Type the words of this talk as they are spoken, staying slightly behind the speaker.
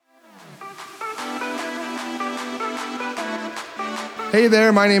Hey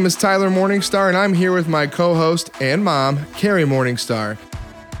there, my name is Tyler Morningstar, and I'm here with my co-host and mom, Carrie Morningstar.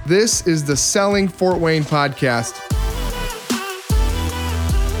 This is the Selling Fort Wayne podcast.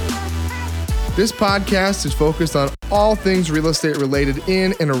 This podcast is focused on all things real estate related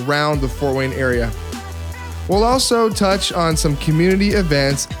in and around the Fort Wayne area. We'll also touch on some community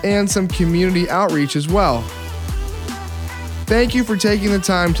events and some community outreach as well. Thank you for taking the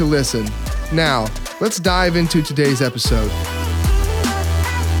time to listen. Now, let's dive into today's episode.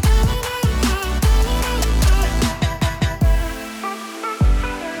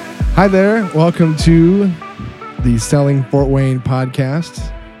 Hi there. Welcome to the Selling Fort Wayne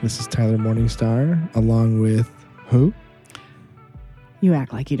podcast. This is Tyler Morningstar, along with who? You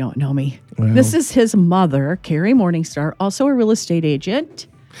act like you don't know me. Well, This is his mother, Carrie Morningstar, also a real estate agent.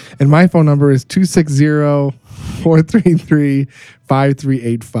 and my phone number is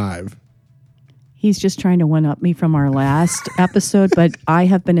 260-433-5385. He's just trying to one-up me from our last episode, but I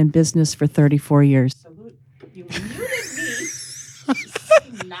have been in business for 34 years. You muted me.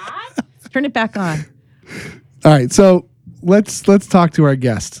 Not? Turn it back on. All right, so let's talk to our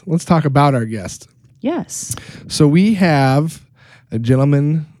guest. Let's talk about our guest. Yes. So we have a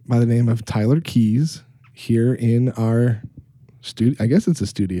gentleman by the name of Tyler Keys here in our studio. I guess it's a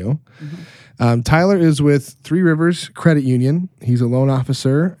studio. Mm-hmm. Tyler is with Three Rivers Credit Union. He's a loan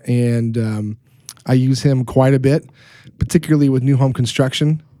officer, and I use him quite a bit, particularly with new home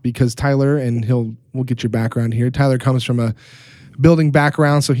construction, because Tyler, and we'll get your background here. Tyler comes from a building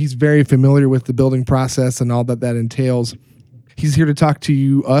background, so he's very familiar with the building process and all that entails. He's here to talk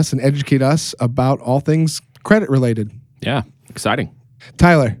to us and educate us about all things credit related. Yeah, exciting.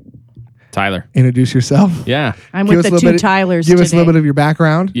 Tyler, introduce yourself. Yeah, I'm Give with us the a two little bit- Tylers Give today. us a little bit of your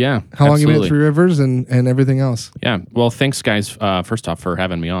background. yeah. How long you been at absolutely. Three Rivers and everything else. Yeah, well, thanks, guys, first off, for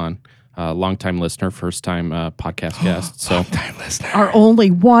having me on. Long-time listener, first-time podcast guest. So, Time listener. Our only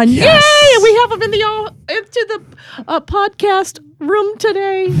one. Yes. Yay! We have him into the podcast room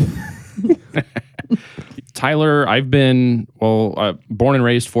today. Tyler, I've been, born and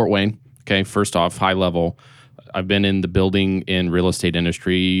raised Fort Wayne. Okay, first off, high level. I've been in the building and real estate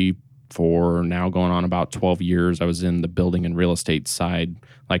industry for now going on about 12 years. I was in the building and real estate side,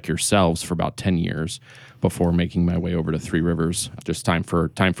 like yourselves, for about 10 years before making my way over to Three Rivers. Just time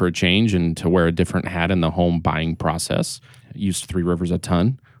for a change and to wear a different hat in the home buying process. Used Three Rivers a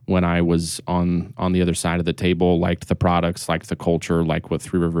ton when I was on the other side of the table, liked the products, liked the culture, liked what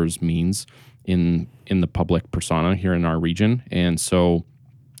Three Rivers means in the public persona here in our region. And so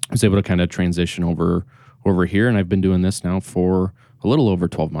I was able to kind of transition over here, and I've been doing this now for a little over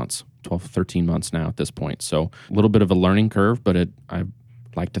 13 months now at this point. So a little bit of a learning curve, but I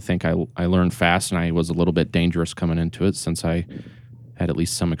like to think I learned fast, and I was a little bit dangerous coming into it since I had at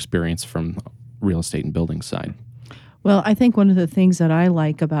least some experience from real estate and building side. Well, I think one of the things that I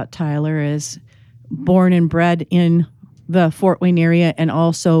like about Tyler is born and bred in the Fort Wayne area and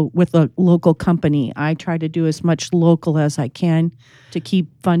also with a local company. I try to do as much local as I can to keep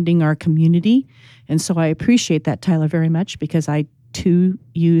funding our community. And so I appreciate that, Tyler, very much, because I too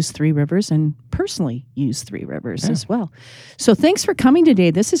use Three Rivers and personally use Three Rivers as well. So thanks for coming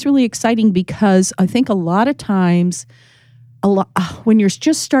today. This is really exciting because I think a lot of times when you're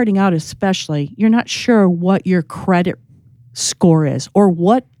just starting out, especially, you're not sure what your credit score is or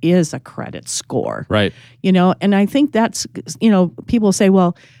what is a credit score. Right. And I think that's, people say,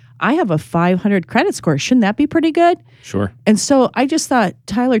 well, I have a 500 credit score. Shouldn't that be pretty good? Sure. And so I just thought,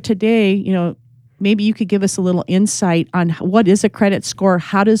 Tyler, today, maybe you could give us a little insight on what is a credit score,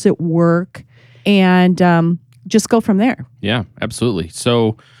 how does it work, and just go from there. Yeah, absolutely.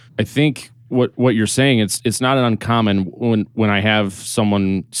 So I think what you're saying, it's not uncommon when I have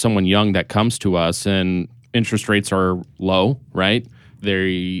someone young that comes to us and interest rates are low, right?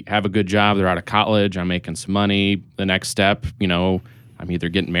 They have a good job, they're out of college, I'm making some money. The next step, I'm either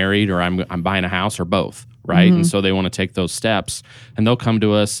getting married or I'm buying a house or both, right? Mm-hmm. And so they want to take those steps, and they'll come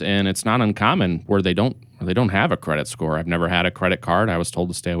to us, and it's not uncommon where they don't have a credit score. I've never had a credit card. I was told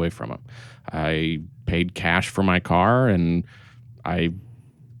to stay away from them. I paid cash for my car, and I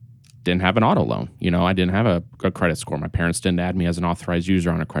didn't have an auto loan. I didn't have a credit score. My parents didn't add me as an authorized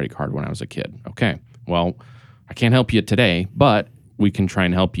user on a credit card when I was a kid. Okay, well, I can't help you today, but we can try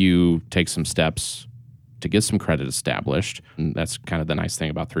and help you take some steps to get some credit established. And that's kind of the nice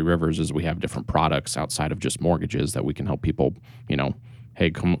thing about Three Rivers is we have different products outside of just mortgages that we can help people, hey,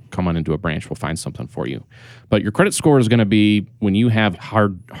 come on into a branch, we'll find something for you. But your credit score is going to be when you have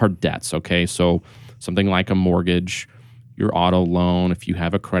hard debts, okay? So something like a mortgage, your auto loan, if you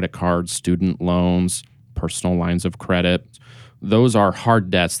have a credit card, student loans, personal lines of credit, those are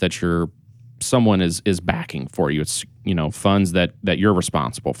hard debts that you're someone is backing for you. It's, funds that you're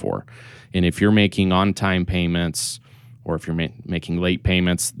responsible for. And if you're making on-time payments, or if you're making late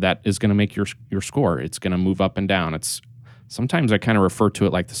payments, that is going to make your score. It's going to move up and down. Sometimes I kind of refer to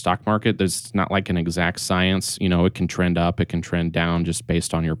it like the stock market. There's not like an exact science. It can trend up, it can trend down just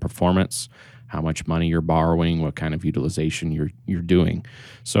based on your performance, how much money you're borrowing, what kind of utilization you're doing.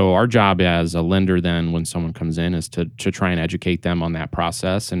 So our job as a lender then, when someone comes in, is to try and educate them on that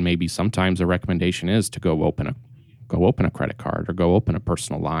process. And maybe sometimes a recommendation is to go open a credit card or go open a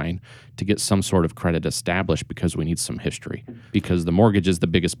personal line to get some sort of credit established, because we need some history. Because the mortgage is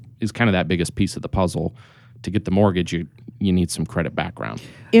kind of that biggest piece of the puzzle. To get the mortgage, you need some credit background.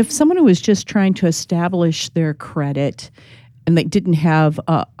 If someone who was just trying to establish their credit and they didn't have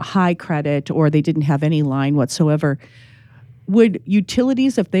a high credit, or they didn't have any line whatsoever, would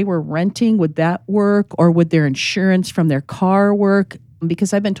utilities, if they were renting, would that work? Or would their insurance from their car work?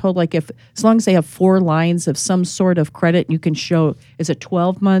 Because I've been told, like, as long as they have 4 lines of some sort of credit, you can show, is it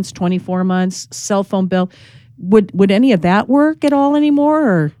 12 months, 24 months, cell phone bill? Would any of that work at all anymore?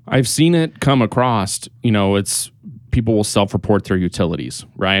 Or? I've seen it come across, it's people will self-report their utilities,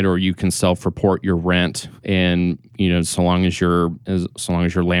 right? Or you can self-report your rent, and so long as your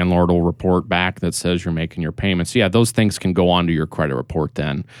landlord will report back that says you're making your payments. Yeah, those things can go onto your credit report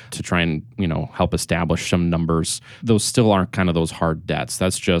then to try and help establish some numbers. Those still aren't kind of those hard debts.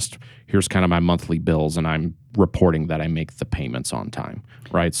 That's just, here's kind of my monthly bills, and I'm reporting that I make the payments on time,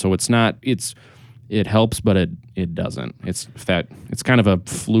 right? So it helps, but it doesn't. It's kind of a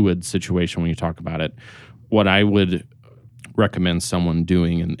fluid situation when you talk about it. What I would recommend someone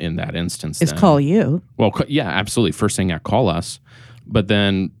doing in that instance is call you. Well, yeah, absolutely. First thing, call us. But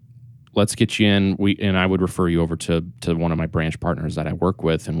then let's get you in. And I would refer you over to one of my branch partners that I work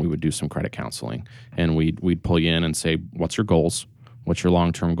with, and we would do some credit counseling. And we'd pull you in and say, what's your goals? What's your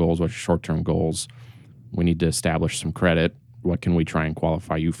long-term goals? What's your short-term goals? We need to establish some credit. What can we try and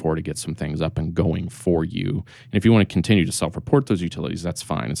qualify you for to get some things up and going for you? And if you want to continue to self-report those utilities, that's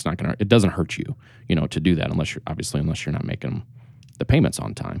fine. It doesn't hurt you, to do that unless you're not making the payments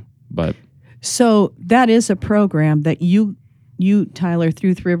on time. But so that is a program that you Tyler,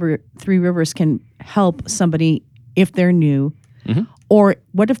 through Three Rivers, can help somebody if they're new. Mm-hmm. Or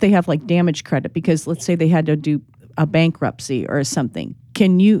what if they have like damage credit? Because let's say they had to do a bankruptcy or something.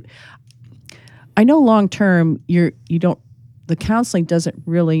 I know long term the counseling doesn't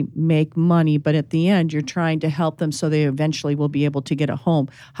really make money, but at the end, you're trying to help them so they eventually will be able to get a home.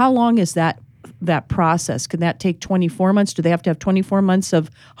 How long is that process? Can that take 24 months? Do they have to have 24 months of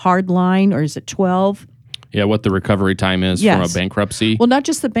hard line, or is it 12? Yeah, what the recovery time is from a bankruptcy? Well, not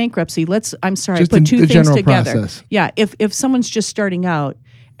just the bankruptcy. Just put two things together. Process. Yeah, if someone's just starting out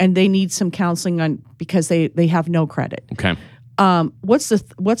and they need some counseling because they have no credit. Okay. What's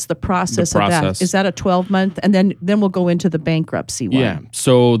the process of that? Is that a 12-month? And then we'll go into the bankruptcy one. Yeah.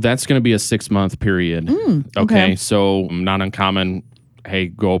 So that's going to be a 6-month period. Okay. So not uncommon. Hey,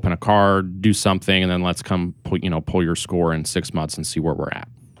 go open a card, do something, and then let's come pull your score in 6 months and see where we're at.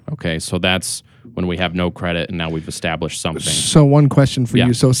 Okay. So that's when we have no credit and now we've established something. So one question for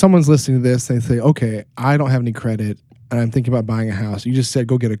you. So someone's listening to this, they say, okay, I don't have any credit and I'm thinking about buying a house. You just said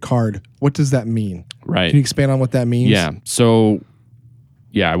go get a card. What does that mean? Right. Can you expand on what that means? Yeah. So,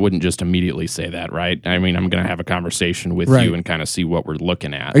 I wouldn't just immediately say that, right? I mean, I'm going to have a conversation with you and kind of see what we're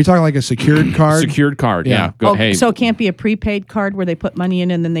looking at. Are you talking like a secured card? Secured card, yeah. So it can't be a prepaid card where they put money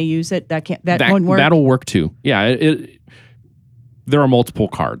in and then they use it? That won't work? That'll work too. Yeah. There are multiple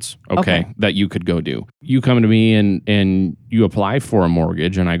cards, okay, that you could go do. You come to me and you apply for a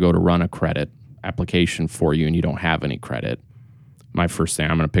mortgage, and I go to run a credit application for you, and you don't have any credit. My first thing,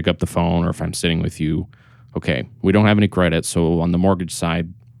 I'm going to pick up the phone, or if I'm sitting with you, okay, we don't have any credit, so on the mortgage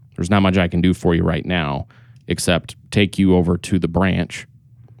side, there's not much I can do for you right now, except take you over to the branch,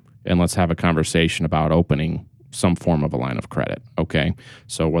 and let's have a conversation about opening some form of a line of credit, okay?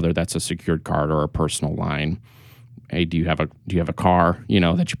 So whether that's a secured card or a personal line. Hey, do you have a car,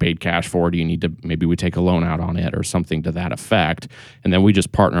 that you paid cash for? Do you need to, maybe we take a loan out on it or something to that effect? And then we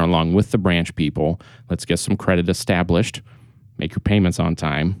just partner along with the branch people. Let's get some credit established, make your payments on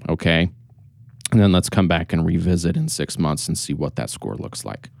time, okay? And then let's come back and revisit in 6 months and see what that score looks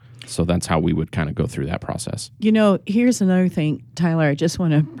like. So that's how we would kind of go through that process. Here's another thing, Tyler, I just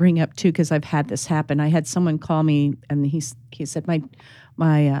want to bring up too, because I've had this happen. I had someone call me and he said,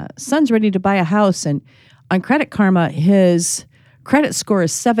 my son's ready to buy a house, and on Credit Karma, his credit score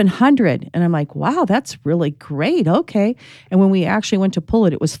is 700. And I'm like, wow, that's really great. Okay. And when we actually went to pull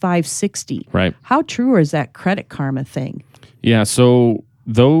it, it was 560. Right. How true is that Credit Karma thing? Yeah. So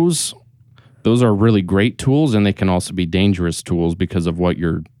those are really great tools, and they can also be dangerous tools because of what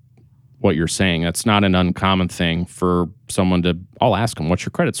you're what you're saying. That's not an uncommon thing for someone to, I'll ask them, what's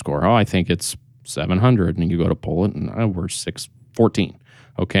your credit score? Oh, I think it's 700. And you go to pull it and we're 614.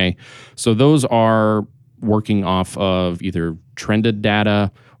 Okay. So those are working off of either trended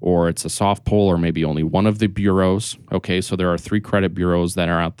data or it's a soft pull or maybe only one of the bureaus. Okay. So there are 3 credit bureaus that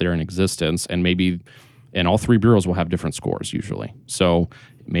are out there in existence, and all 3 bureaus will have different scores usually. So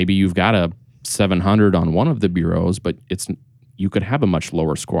maybe you've got a 700 on one of the bureaus, but you could have a much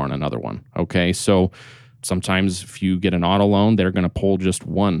lower score on another one. Okay. So sometimes if you get an auto loan, they're going to pull just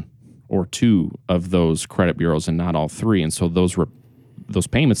 1 or 2 of those credit bureaus and not all 3. And so those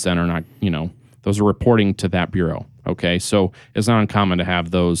payments then are not, those are reporting to that bureau. Okay. So it's not uncommon to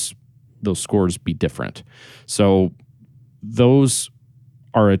have those scores be different. So those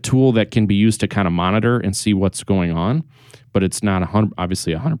are a tool that can be used to kind of monitor and see what's going on, but it's not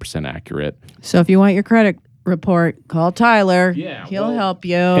obviously 100% accurate. So if you want your credit report, call Tyler. Yeah, He'll well, help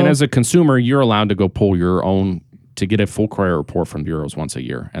you. And as a consumer, you're allowed to go pull your own to get a full credit report from bureaus once a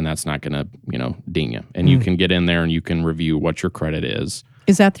year, and that's not going to, ding you. And you can get in there and you can review what your credit is.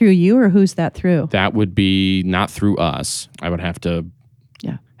 Is that through you or who's that through? That would be not through us. I would have to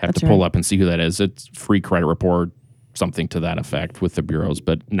pull up and see who that is. It's free credit report, something to that effect with the bureaus,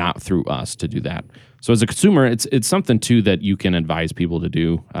 but not through us to do that. So as a consumer, it's something too that you can advise people to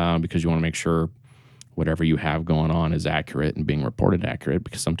do because you want to make sure whatever you have going on is accurate and being reported accurate,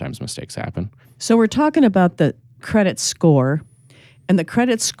 because sometimes mistakes happen. So we're talking about the credit score, and the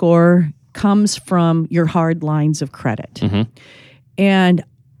credit score comes from your hard lines of credit. Mm-hmm. And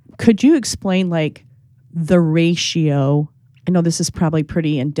could you explain like the ratio? I know this is probably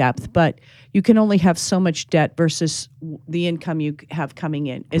pretty in depth, but you can only have so much debt versus the income you have coming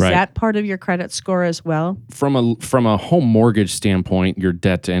in. Is Right. that part of your credit score as well? From a home mortgage standpoint, your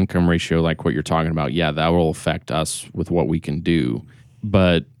debt to income ratio, like what you're talking about, yeah, that will affect us with what we can do.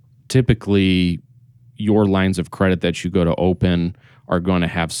 But typically, your lines of credit that you go to open are going to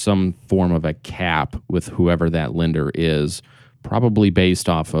have some form of a cap with whoever that lender is, probably based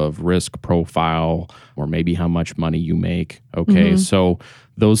off of risk profile or maybe how much money you make. Okay. So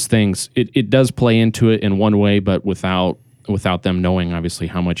those things, it does play into it in one way, but without them knowing obviously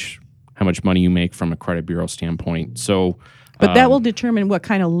how much money you make from a credit bureau standpoint. So But that will determine what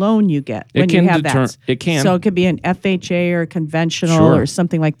kind of loan you get when you have that. It can. So it could be an FHA or conventional Sure. or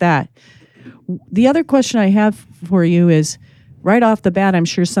something like that. The other question I have for you is, right off the bat, I'm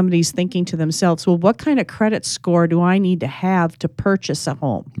sure somebody's thinking to themselves, well, what kind of credit score do I need to have to purchase a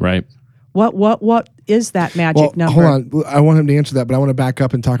home? Right. What is that magic number? Hold on. I want him to answer that, but I want to back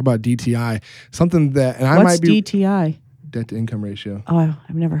up and talk about DTI. Something that, and I What's might be DTI? debt to income ratio. Oh,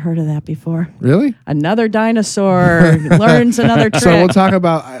 I've never heard of that before. Really? Another dinosaur learns another trick. So we'll talk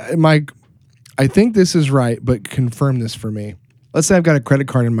about I think this is right, but confirm this for me. Let's say I've got a credit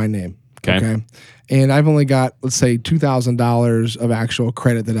card in my name. Okay. And I've only got, let's say, $2,000 of actual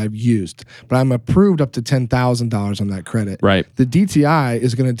credit that I've used, but I'm approved up to $10,000 on that credit. Right. The DTI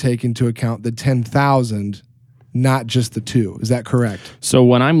is going to take into account the 10,000, not just the 2. Is that correct? So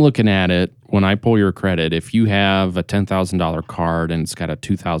when I'm looking at it, when I pull your credit, if you have a $10,000 card and it's got a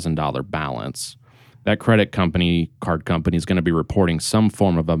 $2,000 balance, that card company is going to be reporting some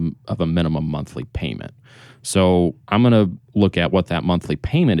form of a minimum monthly payment. So I'm going to look at what that monthly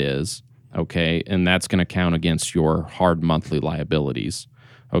payment is, okay, and that's going to count against your hard monthly liabilities,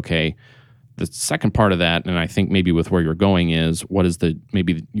 okay. The second part of that, and I think maybe with where you're going is,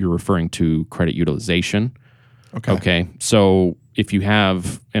 maybe you're referring to credit utilization. Okay. So if you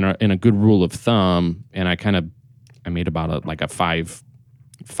have in a good rule of thumb, and I made about a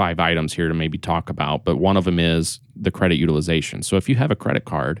five items here to maybe talk about, but one of them is the credit utilization. So if you have a credit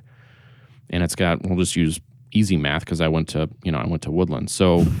card and it's got, we'll just use easy math because I went to Woodland.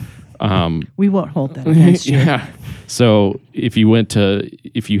 So we won't hold that against you. yeah. So if you had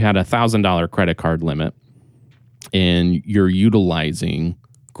a $1,000 credit card limit and you're utilizing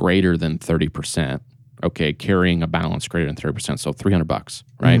greater than 30%, okay, carrying a balance greater than 30%, so $300,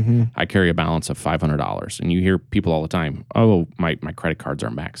 right? I carry a balance of $500, and you hear people all the time, oh, my credit cards are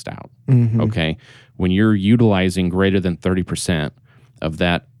maxed out. Okay, when you're utilizing greater than 30% of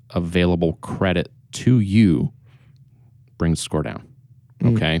that available credit to you, brings the score down.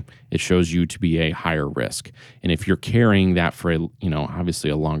 Okay, it shows you to be a higher risk, and if you're carrying that for obviously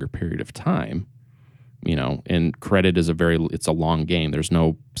a longer period of time, and credit is it's a long game. There's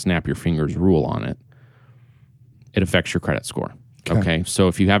no snap your fingers rule on it. It affects your credit score. Okay. So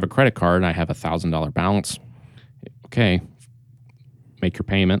if you have a credit card, I have a $1,000 balance. Okay. Make your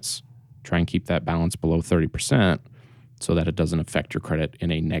payments. Try and keep that balance below 30% so that it doesn't affect your credit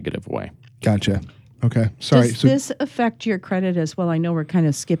in a negative way. Gotcha. Okay. Sorry. Does this affect your credit as well? I know we're kind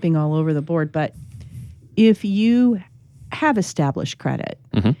of skipping all over the board, but if you have established credit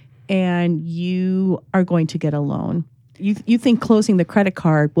and you are going to get a loan, you think closing the credit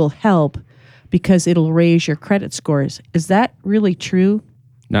card will help because it'll raise your credit scores. Is that really true?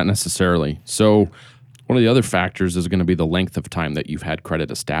 Not necessarily. So one of the other factors is going to be the length of time that you've had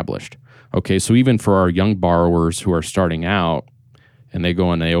credit established. Okay, so even for our young borrowers who are starting out and they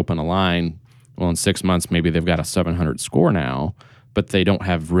go and they open a line, well, in 6 months, maybe they've got a 700 score now, but they don't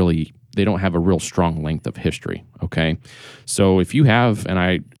have a real strong length of history. Okay, so if you have, and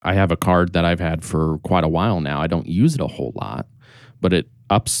I have a card that I've had for quite a while now, I don't use it a whole lot, but it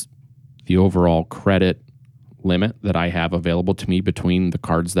ups the overall credit limit that I have available to me between the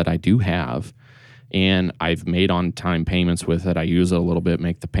cards that I do have. And I've made on-time payments with it. I use it a little bit,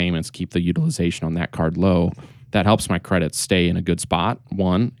 make the payments, keep the utilization on that card low. That helps my credit stay in a good spot,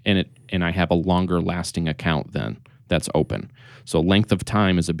 one, and I have a longer lasting account then that's open. So length of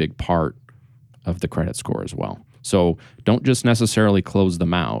time is a big part of the credit score as well. So don't just necessarily close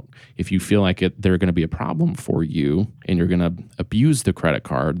them out. If you feel like they're going to be a problem for you and you're going to abuse the credit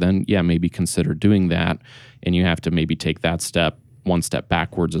card, then yeah, maybe consider doing that. And you have to maybe take that step, one step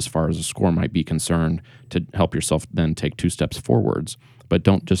backwards as far as the score might be concerned, to help yourself then take 2 steps forwards. But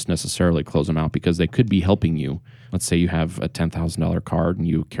don't just necessarily close them out because they could be helping you. Let's say you have a $10,000 card and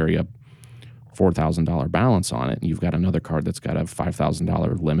you carry a $4,000 balance on it, and you've got another card that's got a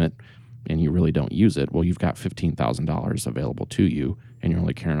 $5,000 limit and you really don't use it. Well, you've got $15,000 available to you and you're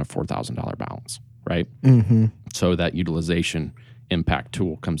only carrying a $4,000 balance, right? Mm-hmm. So that utilization impact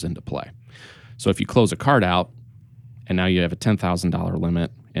tool comes into play. So if you close a card out and now you have a $10,000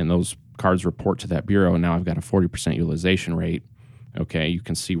 limit and those cards report to that bureau and now I've got a 40% utilization rate, okay, you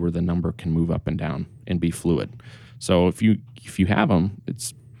can see where the number can move up and down and be fluid. So if you have them,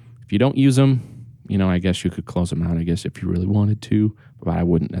 if you don't use them, I guess you could close them out, I guess, if you really wanted to, but I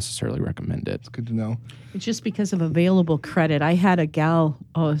wouldn't necessarily recommend it. It's good to know. It's just because of available credit. I had a gal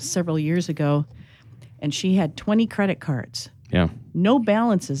several years ago, and she had 20 credit cards. Yeah. No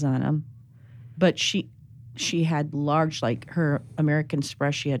balances on them, but she had large, like her American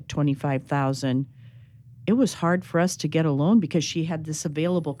Express, she had 25,000. It was hard for us to get a loan because she had this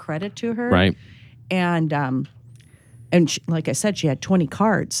available credit to her. Right. And she, like I said, she had 20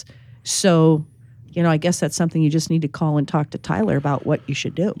 cards. So, I guess that's something you just need to call and talk to Tyler about what you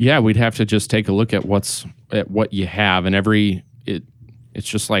should do. Yeah, we'd have to just take a look at what you have, and it's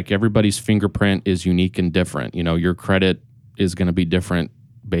just like everybody's fingerprint is unique and different. Your credit is going to be different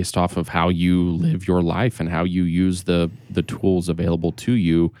based off of how you live your life and how you use the tools available to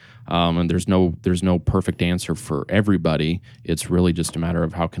you. And there's no perfect answer for everybody. It's really just a matter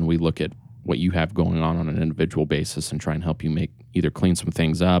of how can we look at what you have going on an individual basis and try and help you either clean some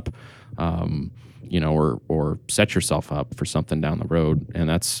things up, or set yourself up for something down the road. And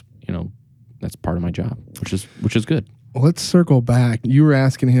that's part of my job, which is good. Well, let's circle back. You were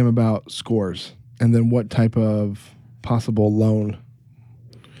asking him about scores and then what type of possible loan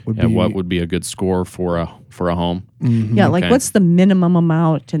would be. What would be a good score for a home? Mm-hmm. Yeah, like what's the minimum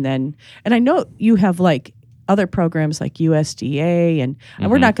amount? And I know you have like other programs like USDA, and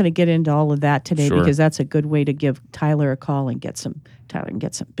we're not going to get into all of that today because that's a good way to give Tyler a call and get some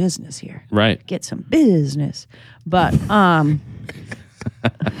business here. Right. Get some business. But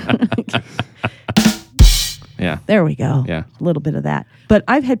yeah. There we go. Yeah. A little bit of that. But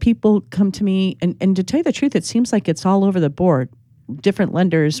I've had people come to me, and to tell you the truth, it seems like it's all over the board. Different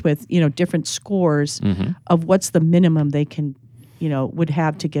lenders with, different scores of what's the minimum they can, would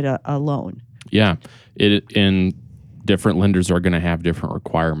have to get a loan. Yeah. And different lenders are going to have different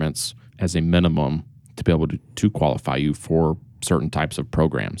requirements as a minimum to be able to qualify you for certain types of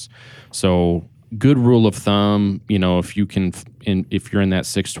programs. So good rule of thumb, if you're in that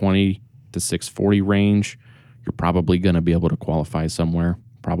 620 to 640 range, you're probably going to be able to qualify somewhere,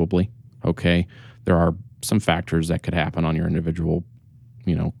 probably. Okay. There are some factors that could happen on your individual,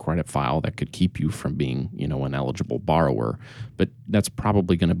 credit file that could keep you from being, an eligible borrower. But that's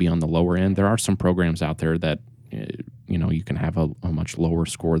probably going to be on the lower end. There are some programs out there that, you can have a much lower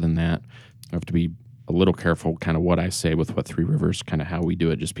score than that. You have to be a little careful kind of what I say with what Three Rivers, kind of how we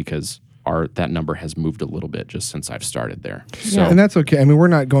do it, just because that number has moved a little bit just since I've started there. So, and that's okay. I mean, we're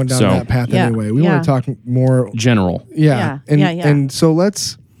not going down that path anyway. We want to talk more general. Yeah. And so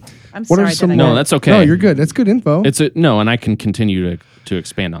let's. I'm sorry. No, that's okay. No, you're good. That's good info. And I can continue to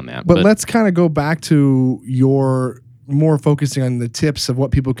expand on that. But let's kind of go back to your more focusing on the tips of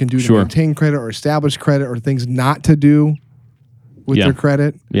what people can do to maintain credit or establish credit or things not to do with their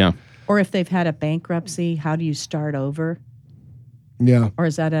credit. Yeah. Or if they've had a bankruptcy, how do you start over? Yeah. Or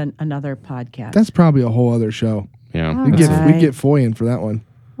is that another podcast? That's probably a whole other show. Yeah, All We right. get Foy in for that one.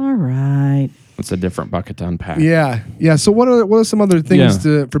 All right. it's a different bucket to unpack. Yeah. Yeah. So what are some other things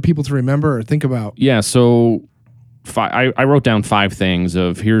for people to remember or think about? Yeah, so I wrote down 5 things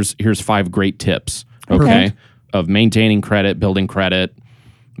of here's 5 great tips, okay, Perfect. of maintaining credit, building credit,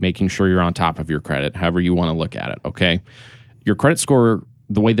 making sure you're on top of your credit, however you want to look at it, okay? Your credit score,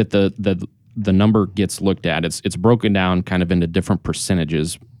 the way that the number gets looked at, it's broken down kind of into different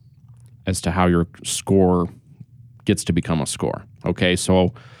percentages as to how your score gets to become a score, okay?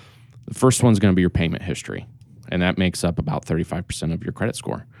 So the first one's going to be your payment history, and that makes up about 35% of your credit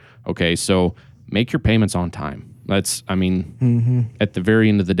score, okay? So make your payments on time. At the very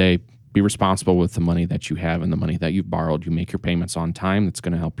end of the day, be responsible with the money that you have and the money that you've borrowed. You make your payments on time. That's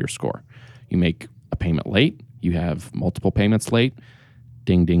going to help your score. You make a payment late. You have multiple payments late.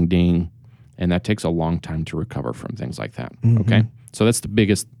 Ding, ding, ding. And that takes a long time to recover from things like that. Okay. So that's the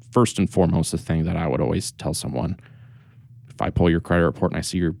biggest, first and foremost, the thing that I would always tell someone. If I pull your credit report and I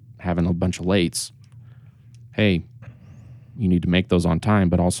see you're having a bunch of lates, hey, you need to make those on time,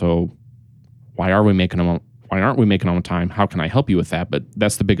 but also why aren't we making them on time? How can I help you with that? But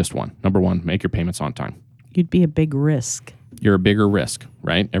that's the biggest one. Number 1, make your payments on time. You'd be a big risk. You're a bigger risk,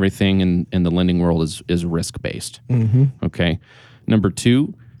 right? Everything in the lending world is risk-based. Okay. Number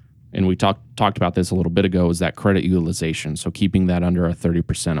 2, and we talked about this a little bit ago, is that credit utilization. So keeping that under a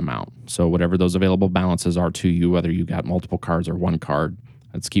 30% amount. So whatever those available balances are to you, whether you got multiple cards or one card,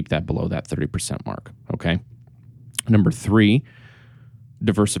 let's keep that below that 30% mark. Okay. Number 3,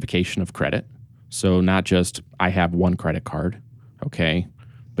 diversification of credit. So not just I have one credit card, okay,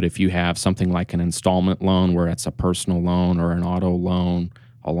 but if you have something like an installment loan where it's a personal loan or an auto loan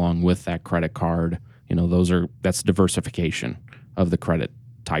along with that credit card, that's diversification of the credit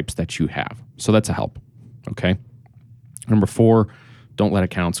types that you have. So that's a help, okay? Number 4, don't let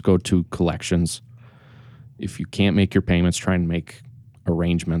accounts go to collections. If you can't make your payments, try and make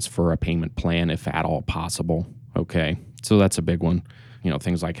arrangements for a payment plan if at all possible, okay? So that's a big one.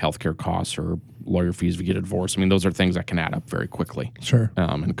 Things like healthcare costs or lawyer fees if you get a divorce. Those are things that can add up very quickly. Sure.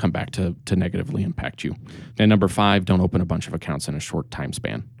 And come back to negatively impact you. And number 5, don't open a bunch of accounts in a short time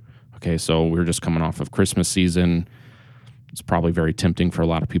span. Okay, so we're just coming off of Christmas season. It's probably very tempting for a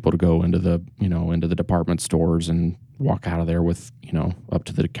lot of people to go into the department stores and walk out of there with, up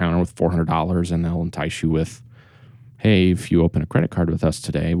to the counter with $400, and they'll entice you with, hey, if you open a credit card with us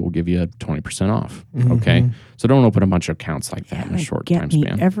today, we'll give you 20% off. Okay. So don't open a bunch of accounts like that in a short time Get me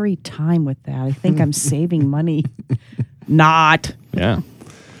span. every time with that. I think I'm saving money. Not. Yeah.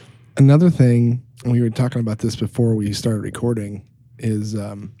 Another thing, and we were talking about this before we started recording, is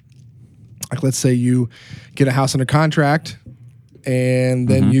like let's say you get a house under contract and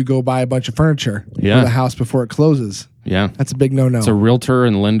then you go buy a bunch of furniture for the house before it closes. Yeah. That's a big no-no. It's a realtor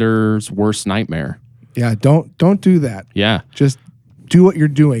and lender's worst nightmare. Yeah, don't do that. Yeah. Just do what you're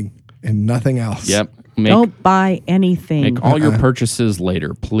doing and nothing else. Yep. Don't buy anything. Make all your purchases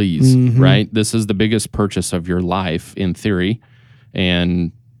later, please. Right? This is the biggest purchase of your life in theory,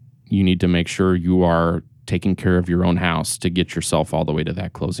 and you need to make sure you are taking care of your own house to get yourself all the way to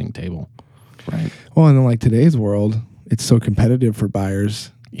that closing table. Right. Well, and in like today's world, it's so competitive for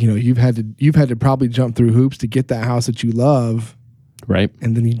buyers. You've had to probably jump through hoops to get that house that you love. Right.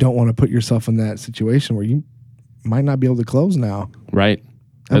 And then you don't want to put yourself in that situation where you might not be able to close now. Right.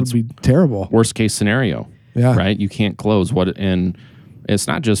 That would be terrible. Worst case scenario. Yeah. Right. You can't close. And it's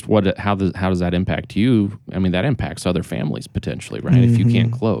not just how does that impact you? That impacts other families potentially, right? If you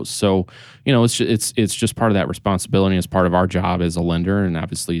can't close. So, it's just part of that responsibility. It's part of our job as a lender, and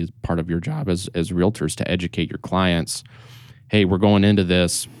obviously it's part of your job as realtors to educate your clients. Hey, we're going into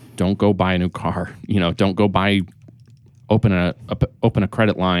this. Don't go buy a new car. Don't go open a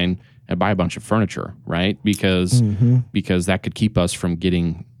credit line and buy a bunch of furniture, right? Because that could keep us from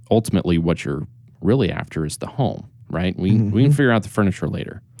getting ultimately what you're really after is the home, right? We can figure out the furniture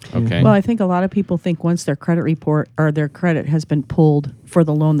later. Okay. Well, I think a lot of people think once their credit report or their credit has been pulled for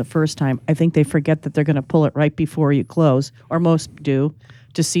the loan the first time, I think they forget that they're going to pull it right before you close, or most do,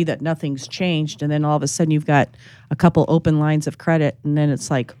 to see that nothing's changed. And then all of a sudden you've got a couple open lines of credit, and then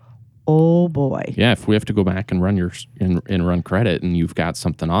it's like, oh boy. Yeah, if we have to go back and run run credit and you've got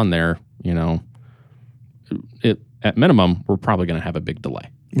something on there, at minimum, we're probably going to have a big delay.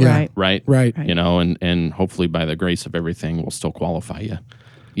 Yeah. Right. Right. And hopefully by the grace of everything, we'll still qualify you.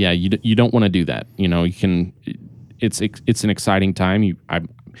 Yeah, you don't want to do that. You can. It's an exciting time. I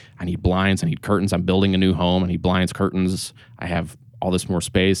need blinds. I need curtains. I'm building a new home. I need blinds, curtains. I have all this more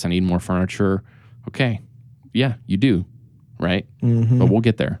space. I need more furniture. Okay, yeah, you do, right? But we'll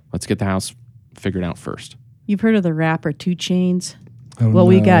get there. Let's get the house figured out first. You've heard of the rapper 2 Chainz? Oh, Well,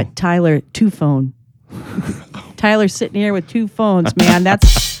 we no. got Tyler 2 phone. Tyler's sitting here with 2 phones, man.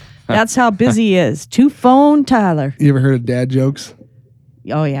 That's how busy he is. 2 phone Tyler. You ever heard of dad jokes?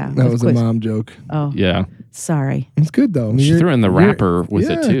 Oh yeah. That with was a quiz. mom joke. Oh, Yeah. sorry. It's good though. I mean, She threw in the you're- rapper with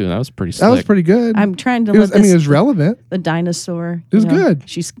it yeah. too. That was pretty slick. That was pretty good. I'm trying to It was, let I mean, it this, was relevant. the dinosaur. It was you know, good.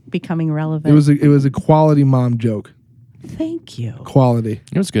 She's becoming relevant. It was a quality mom joke. Thank you. Quality.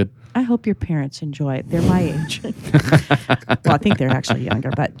 It was good. I hope your parents enjoy it. They're my age. Well, I think they're actually younger.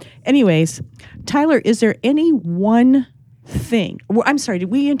 But, anyways, Tyler, is there any one thing? Well, I'm sorry, did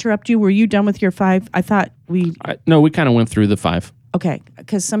we interrupt you? Were you done with your 5? I thought we. No, we kind of went through the 5. Okay,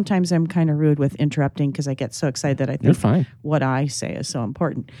 because sometimes I'm kind of rude with interrupting because I get so excited that I You're think fine. what I say is so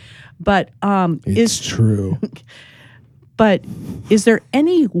important. But It's true. But is there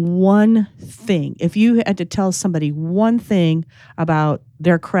any one thing, if you had to tell somebody one thing about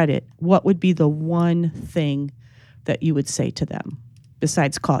their credit, what would be the one thing that you would say to them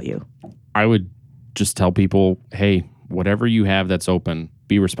besides call you? I would just tell people, hey, whatever you have that's open,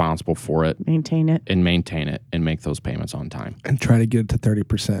 be responsible for it Maintain it? and maintain it and make those payments on time. And try to get it to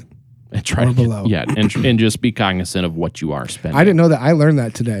 30%. And try Or to get- below. Yeah, and just be cognizant of what you are spending. I didn't know that. I learned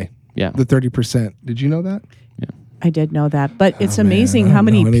that today. Yeah. The 30%. Did you know that? I did know that. But it's Oh, man, amazing I how don't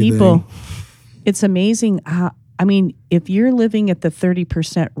many know anything. people, it's amazing how, I mean, if you're living at the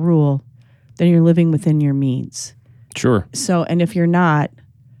 30% rule, then you're living within your means. Sure. So, and if you're not,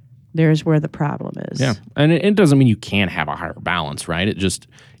 there's where the problem is. Yeah. And it doesn't mean you can't have a higher balance, right?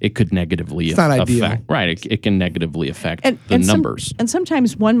 It could negatively It's not ideal. affect. Right. It can negatively affect the some- numbers. and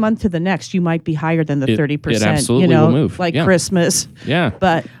sometimes 1 month to the next, you might be higher than the It 30%. absolutely you know, will move. like Yeah. Christmas. Yeah.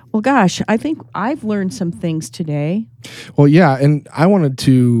 But well, gosh, I think I've learned some things today. Well, yeah. And I wanted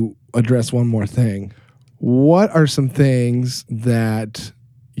to address one more thing. What are some things that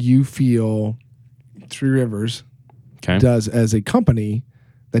you feel Three Rivers Okay. does as a company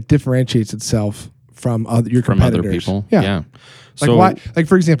that differentiates itself from your From competitors? other people. Yeah. Like So why? Like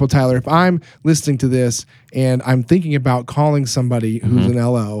for example, Tyler, if I'm listening to this and I'm thinking about calling somebody who's Mm-hmm. an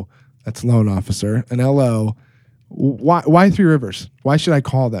LO, that's loan officer, an LO, why Three Rivers? Why should I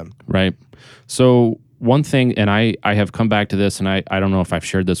call them? Right. So one thing, and I have come back to this, and I don't know if I've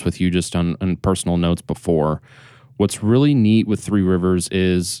shared this with you just on personal notes before. What's really neat with Three Rivers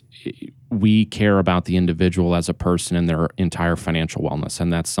is we care about the individual as a person and their entire financial wellness.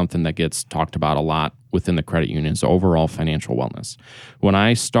 And that's something that gets talked about a lot within the credit unions, overall financial wellness. When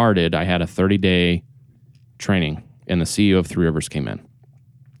I started, I had a 30-day training, and the CEO of Three Rivers came in.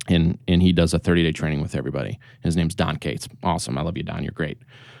 And he does a 30-day training with everybody. His name's Don Cates. Awesome. I love you, Don. You're great.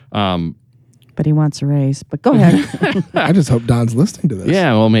 But he wants a raise. But go ahead. I just hope Don's listening to this.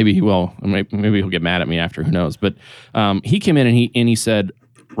 Yeah, well, maybe he will. Maybe he'll get mad at me after. Who knows? But he came in and he said,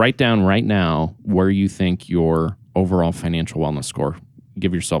 write down right now where you think your overall financial wellness score.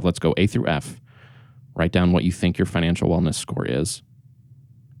 Give yourself, let's go A through F. Write down what you think your financial wellness score is,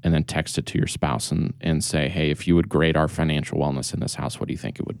 and then text it to your spouse and say, hey, if you would grade our financial wellness in this house, what do you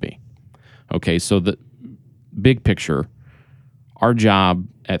think it would be? Okay, so the big picture, our job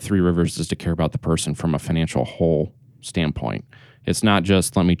at Three Rivers is to care about the person from a financial whole standpoint. It's not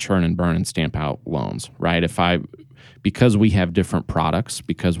just let me churn and burn and stamp out loans, right? Because we have different products,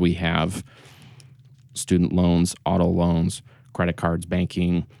 because we have student loans, auto loans, credit cards,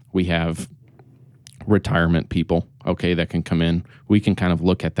 banking, we have retirement people, okay, that can come in. We can kind of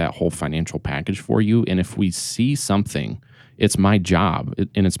look at that whole financial package for you. And if we see something, it's my job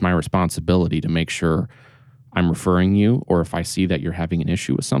and it's my responsibility to make sure I'm referring you, or if I see that you're having an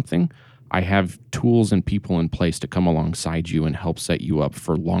issue with something, I have tools and people in place to come alongside you and help set you up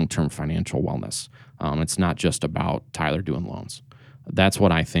for long-term financial wellness. It's not just about Tyler doing loans. That's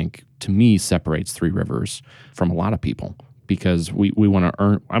what I think, to me, separates Three Rivers from a lot of people, because we want to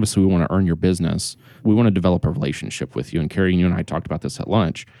earn, obviously we want to earn your business. We want to develop a relationship with you. And Carrie, you and I talked about this at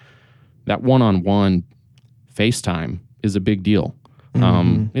lunch. That one-on-one FaceTime is a big deal.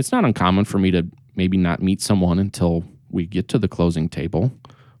 It's not uncommon for me to maybe not meet someone until we get to the closing table.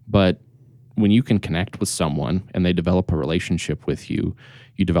 But when you can connect with someone and they develop a relationship with you,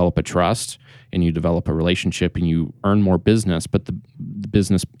 you develop a trust and you develop a relationship and you earn more business, but the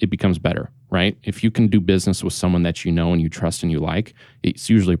business, it becomes better, right? If you can do business with someone that you know and you trust and you like, it's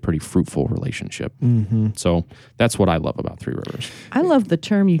usually a pretty fruitful relationship. So that's what I love about Three Rivers. I love the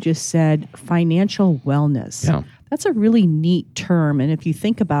term you just said, financial wellness. Yeah. That's a really neat term. And if you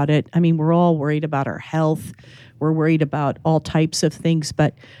think about it, I mean, we're all worried about our health. We're worried about all types of things,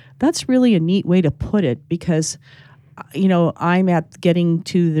 but that's really a neat way to put it, because, you know, I'm at getting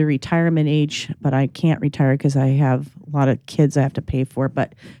to the retirement age, but I can't retire because I have a lot of kids I have to pay for,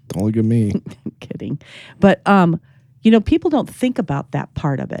 but Don't look at me. kidding. But, people don't think about that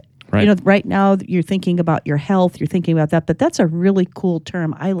part of it. Right. Right now you're thinking about your health, you're thinking about that, but that's a really cool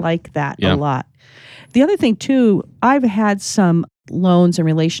term. I like that a lot. The other thing too, I've had some loans and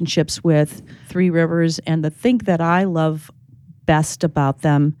relationships with Three Rivers, and the thing that I love best about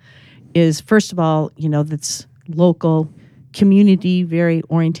them is, first of all, that's local, community, very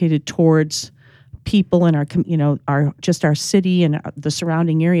orientated towards people in our city and the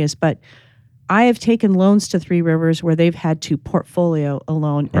surrounding areas. But I have taken loans to Three Rivers where they've had to portfolio a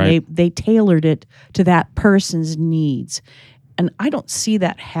loan, and they tailored it to that person's needs. And I don't see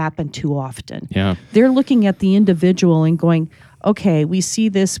that happen too often. Yeah. They're looking at the individual and going, okay, we see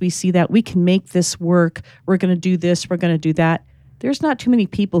this, we see that, we can make this work, we're going to do this, we're going to do that. There's not too many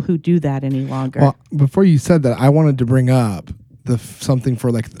people who do that any longer. Well, before you said that, I wanted to bring up something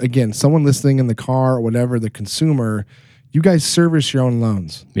for, like, again, someone listening in the car or whatever, the consumer, you guys service your own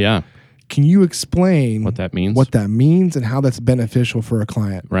loans. Yeah. Can you explain What that means? What that means and how that's beneficial for a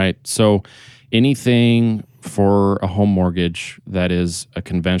client? Right. So anything for a home mortgage that is a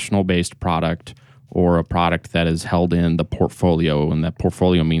conventional based product or a product that is held in the portfolio, and that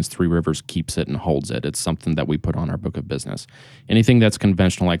portfolio means Three Rivers keeps it and holds it. It's something that we put on our book of business. Anything that's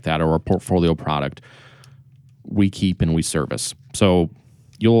conventional like that or a portfolio product, we keep and we service. So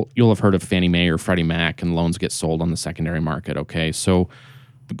you'll have heard of Fannie Mae or Freddie Mac, and loans get sold on the secondary market. Okay, so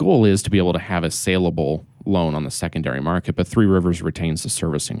the goal is to be able to have a saleable loan on the secondary market, but Three Rivers retains the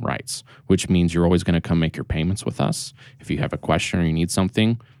servicing rights, which means you're always going to come make your payments with us. If you have a question or you need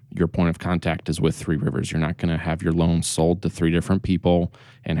something, your point of contact is with Three Rivers. You're not going to have your loan sold to 3 different people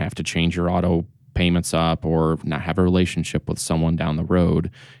and have to change your auto payments up or not have a relationship with someone down the road.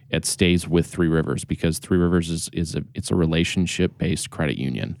 It stays with Three Rivers because Three Rivers it's a relationship-based credit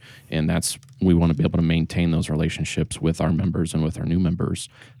union, and we want to be able to maintain those relationships with our members and with our new members.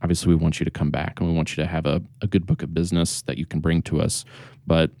 Obviously, we want you to come back and we want you to have a good book of business that you can bring to us,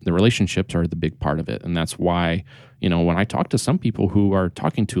 but the relationships are the big part of it, and that's why, when I talk to some people who are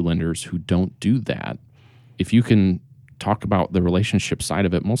talking to lenders who don't do that, if you can talk about the relationship side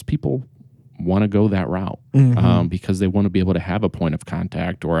of it, most people want to go that route because they want to be able to have a point of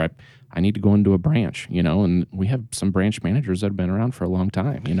contact, or I need to go into a branch, and we have some branch managers that have been around for a long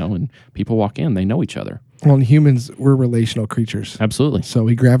time, and people walk in, they know each other. Well, and humans, we're relational creatures. Absolutely. So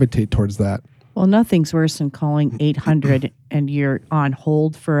we gravitate towards that. Well, nothing's worse than calling 800 and you're on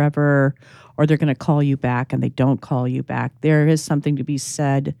hold forever, or they're going to call you back and they don't call you back. There is something to be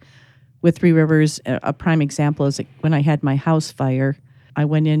said with Three Rivers. A prime example is when I had my house fire. I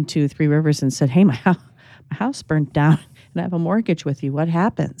went into Three Rivers and said, hey, my house burned down and I have a mortgage with you. What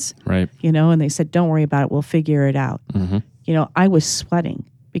happens? Right. And they said, don't worry about it. We'll figure it out. Mm-hmm. I was sweating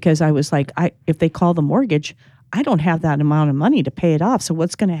because I was like, if they call the mortgage, I don't have that amount of money to pay it off. So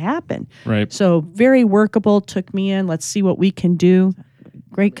what's going to happen? Right. So very workable, took me in. Let's see what we can do.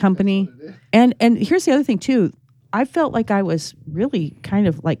 Great company. And here's the other thing too. I felt like I was really kind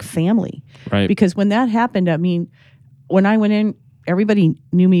of like family. Right. Because when that happened, when I went in, everybody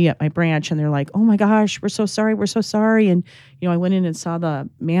knew me at my branch and they're like, oh my gosh, we're so sorry. And, I went in and saw the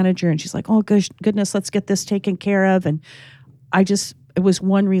manager and she's like, oh goodness, let's get this taken care of. And it was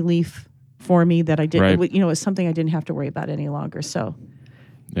one relief for me that I didn't, Right. it was something I didn't have to worry about any longer. So,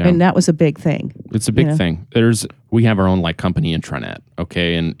 Yeah. and that was a big thing. It's a big thing. We have our own company intranet,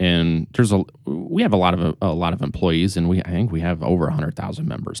 okay, and we have a lot of employees, and I think we have over 100,000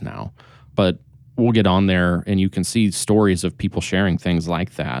 members now. But we'll get on there, and you can see stories of people sharing things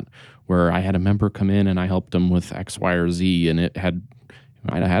like that, where I had a member come in and I helped them with X, Y, or Z, and it had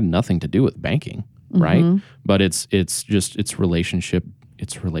nothing to do with banking, right? But it's relationship.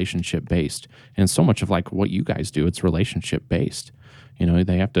 It's relationship based, and so much of what you guys do, it's relationship based.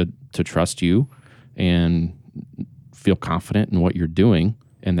 They have to trust you and feel confident in what you're doing,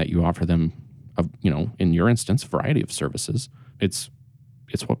 and that you offer them, in your instance, a variety of services. It's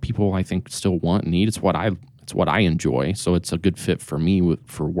what people, I think, still want and need. It's what I enjoy. So it's a good fit for me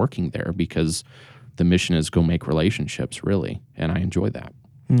for working there, because the mission is go make relationships, really, and I enjoy that.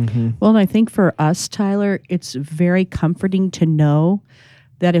 Mm-hmm. Well, and I think for us, Tyler, it's very comforting to know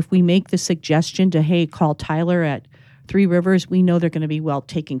that if we make the suggestion to, hey, call Tyler at Three Rivers, we know they're going to be well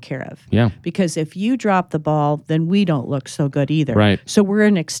taken care of. Yeah. Because if you drop the ball, then we don't look so good either. Right. So we're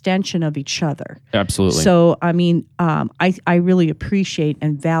an extension of each other. Absolutely. So, I really appreciate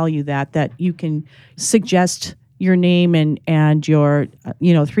and value that you can suggest your name and your,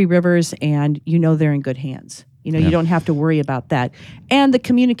 Three Rivers, and they're in good hands. You don't have to worry about that. And the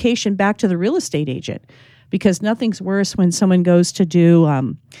communication back to the real estate agent, because nothing's worse when someone goes to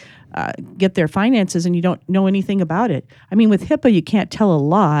do get their finances and you don't know anything about it. I mean, with HIPAA, you can't tell a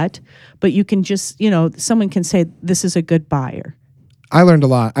lot, but you can just, someone can say, this is a good buyer. I learned a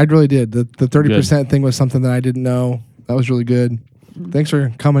lot. I really did. The 30% thing was something that I didn't know. That was really good. Thanks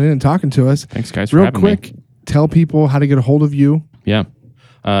for coming in and talking to us. Thanks, guys, for Real having me. quick, tell people how to get a hold of you. Yeah.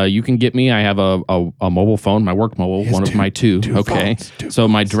 You can get me. I have a mobile phone, my work mobile, one of my two. Okay. So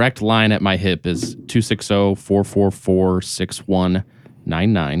my direct line at my hip is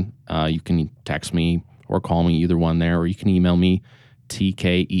 260-444-6199. You can text me or call me, either one there, or you can email me,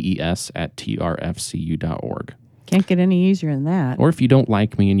 tkees@trfcu.org. Can't get any easier than that. Or if you don't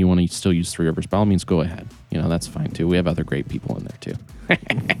like me and you want to still use Three Rivers, by all means, go ahead. That's fine too. We have other great people in there too.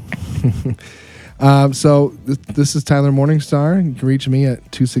 So this is Tyler Morningstar. You can reach me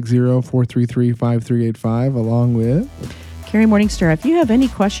at 260-433-5385 along with Carrie Morningstar. If you have any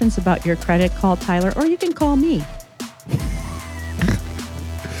questions about your credit, call Tyler, or you can call me.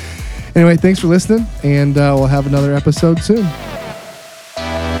 Anyway, thanks for listening, and we'll have another episode soon.